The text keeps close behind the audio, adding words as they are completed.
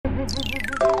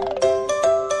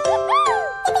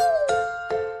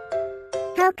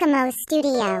Cocomo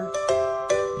Studio.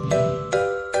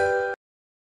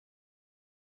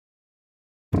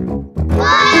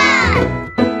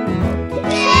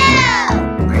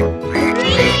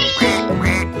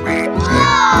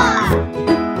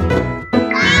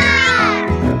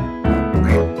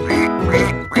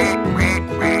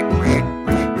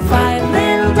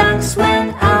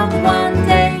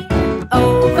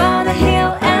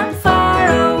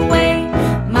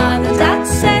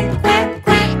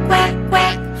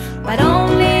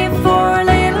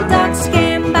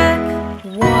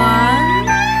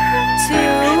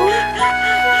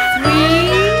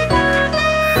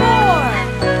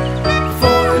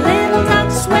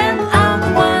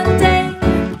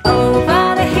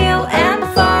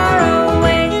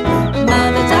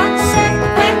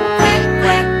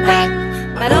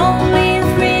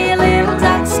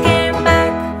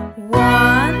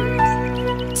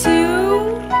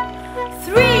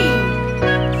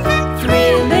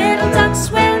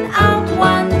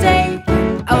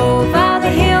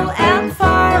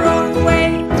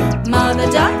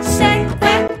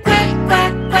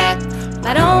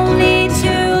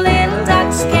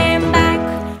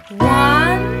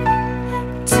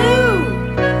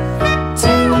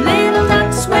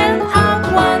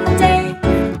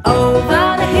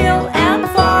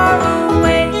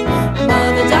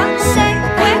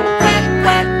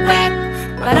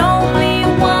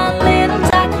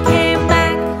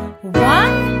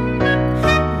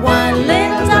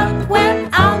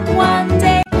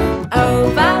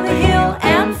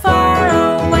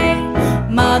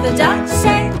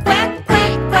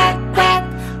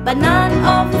 But none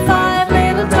of the 5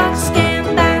 little ducks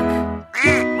came back.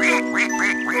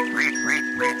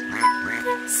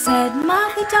 Said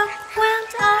Mother Duck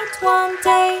went out one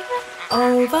day,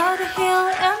 over the hill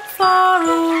and far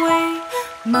away.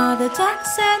 Mother Duck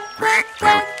said quack,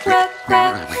 quack, quack,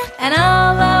 quack, and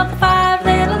all of the 5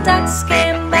 little ducks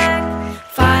came back.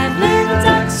 5 little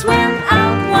ducks went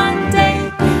out one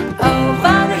day,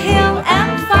 over the hill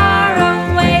and far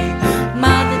away.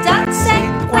 Mother Duck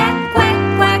said quack, quack,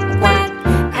 quack, quack,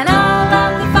 and all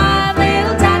of the 5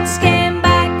 little ducks came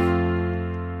back.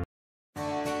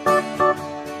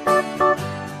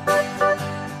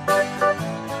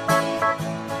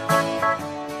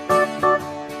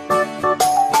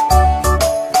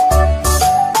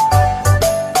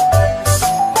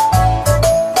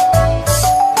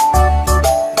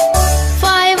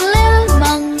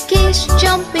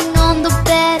 Jumping on the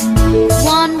bed,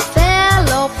 one fell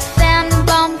off and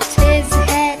bumped his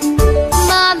head.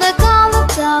 Mother called the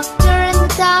doctor and the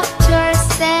doctor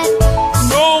said,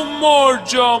 "No more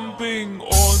jumping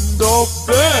on the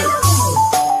bed."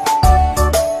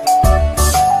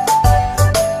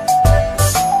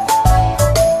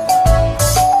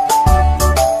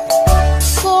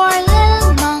 Four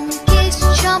little monkeys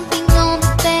jumping on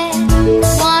the bed,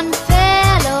 one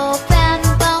fell off and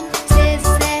bumped his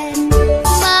head.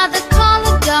 Mother called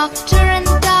the doctor and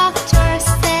the doctor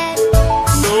said,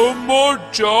 "No more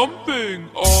jumping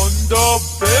on the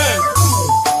bed."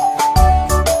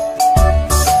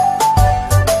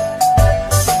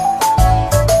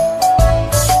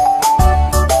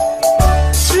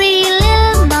 Three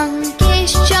little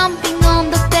monkeys jumping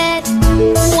on the bed,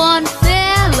 one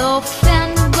fell off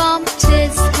and bumped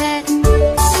his head.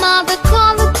 Mother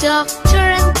called the doctor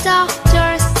and the doctor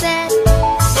said,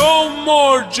 "No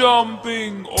more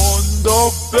jumping on the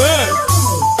bed."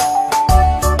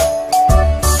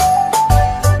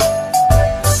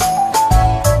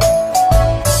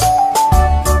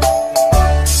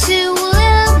 Two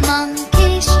little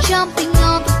monkeys jumping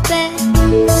on the bed,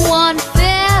 one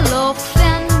fell off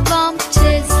and bumped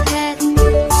his head.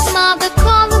 Mother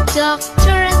called the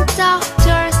doctor and the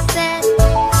doctor said,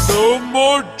 "No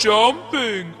more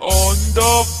jumping on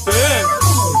the bed."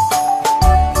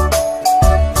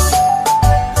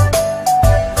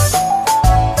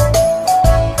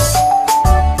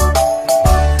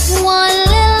 One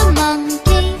little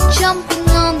monkey jumping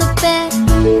on the bed,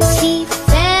 he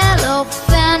fell off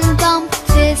and bumped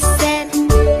his head.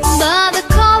 Mother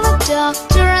called the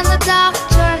doctor and the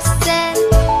doctor said,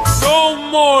 "No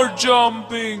more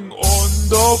jumping on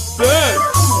the bed."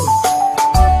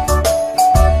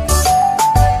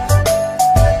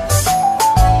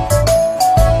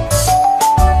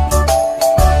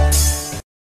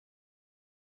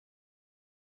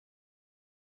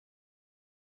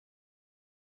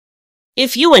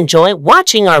 If you enjoy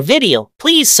watching our video,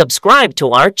 please subscribe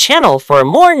to our channel for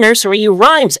more nursery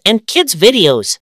rhymes and kids videos.